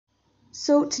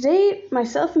So today,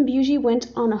 myself and Beauty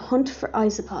went on a hunt for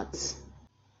isopods.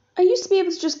 I used to be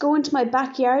able to just go into my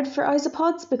backyard for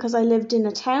isopods because I lived in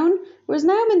a town, whereas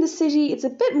now I'm in the city, it's a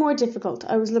bit more difficult.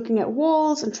 I was looking at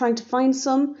walls and trying to find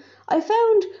some. I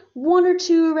found one or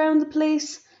two around the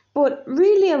place, but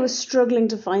really I was struggling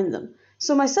to find them.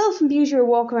 So myself and Beauty were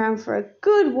walking around for a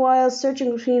good while,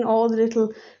 searching between all the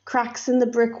little cracks in the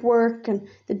brickwork and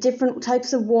the different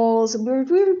types of walls, and we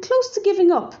were close to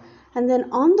giving up. And then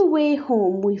on the way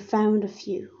home, we found a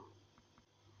few.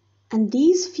 And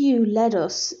these few led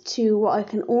us to what I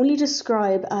can only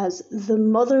describe as the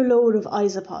motherload of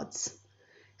isopods.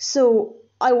 So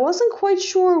I wasn't quite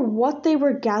sure what they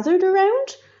were gathered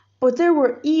around, but there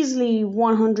were easily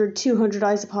 100, 200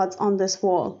 isopods on this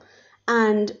wall.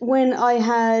 And when I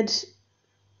had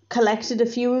collected a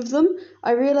few of them,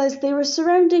 I realised they were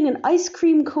surrounding an ice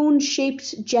cream cone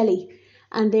shaped jelly,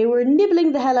 and they were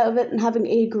nibbling the hell out of it and having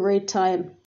a great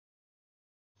time.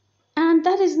 And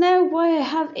that is now why I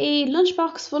have a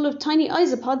lunchbox full of tiny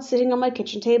isopods sitting on my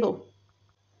kitchen table.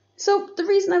 So the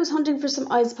reason I was hunting for some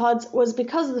isopods was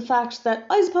because of the fact that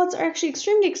isopods are actually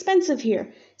extremely expensive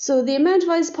here. So the amount of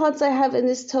isopods I have in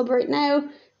this tub right now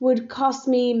would cost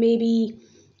me maybe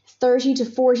 30 to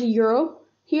 40 euro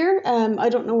here. I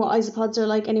don't know what isopods are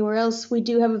like anywhere else. We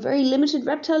do have a very limited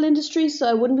reptile industry, so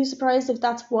I wouldn't be surprised if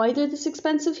that's why they're this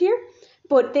expensive here.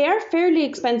 But they are fairly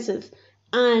expensive,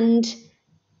 and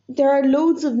there are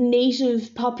loads of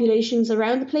native populations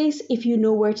around the place if you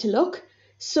know where to look.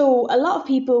 So a lot of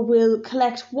people will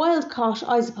collect wild-caught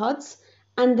isopods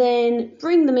and then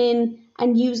bring them in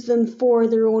and use them for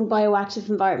their own bioactive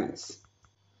environments.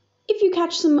 If you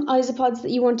catch some isopods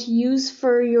that you want to use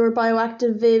for your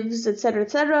bioactive vivs,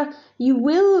 etc., you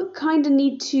will kind of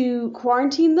need to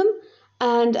quarantine them,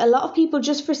 and a lot of people,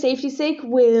 just for safety's sake,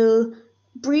 will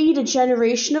breed a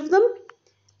generation of them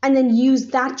and then use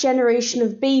that generation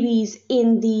of babies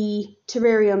in the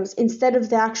terrariums instead of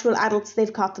the actual adults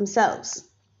they've caught themselves.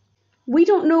 We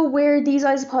don't know where these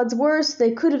isopods were, so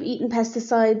they could have eaten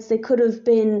pesticides, they could have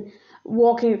been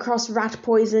walking across rat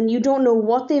poison. You don't know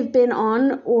what they've been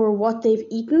on or what they've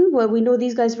eaten. Well, we know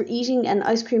these guys were eating an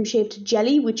ice cream shaped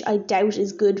jelly, which I doubt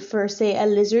is good for, say, a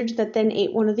lizard that then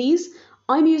ate one of these.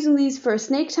 I'm using these for a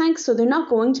snake tank, so they're not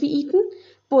going to be eaten,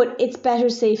 but it's better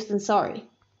safe than sorry.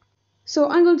 So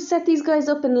I'm going to set these guys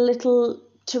up in a little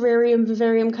terrarium,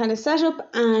 vivarium kind of setup,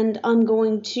 and I'm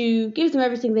going to give them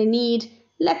everything they need,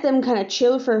 let them kind of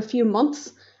chill for a few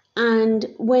months, and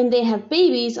when they have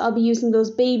babies, I'll be using those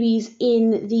babies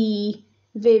in the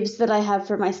vivs that I have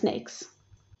for my snakes.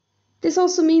 This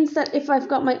also means that if I've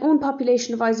got my own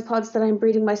population of isopods that I'm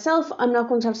breeding myself, I'm not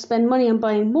going to have to spend money on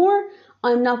buying more.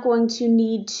 I'm not going to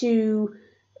need to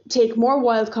take more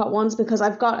wild-caught ones because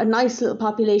I've got a nice little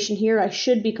population here. I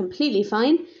should be completely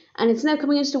fine. And it's now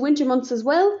coming into the winter months as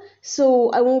well, so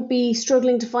I won't be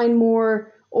struggling to find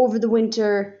more over the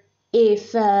winter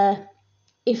if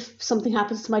something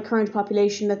happens to my current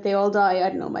population, that they all die. I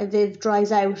don't know, my viv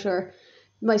dries out or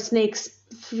my snakes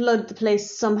flood the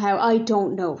place somehow. I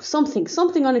don't know. Something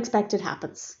unexpected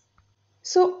happens.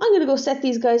 So I'm going to go set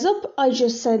these guys up. I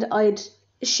just said I'd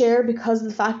share because of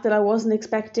the fact that I wasn't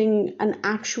expecting an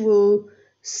actual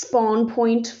spawn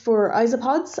point for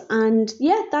isopods, and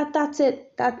yeah, that's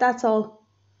it. That's all.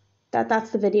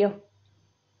 That's the video.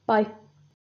 Bye.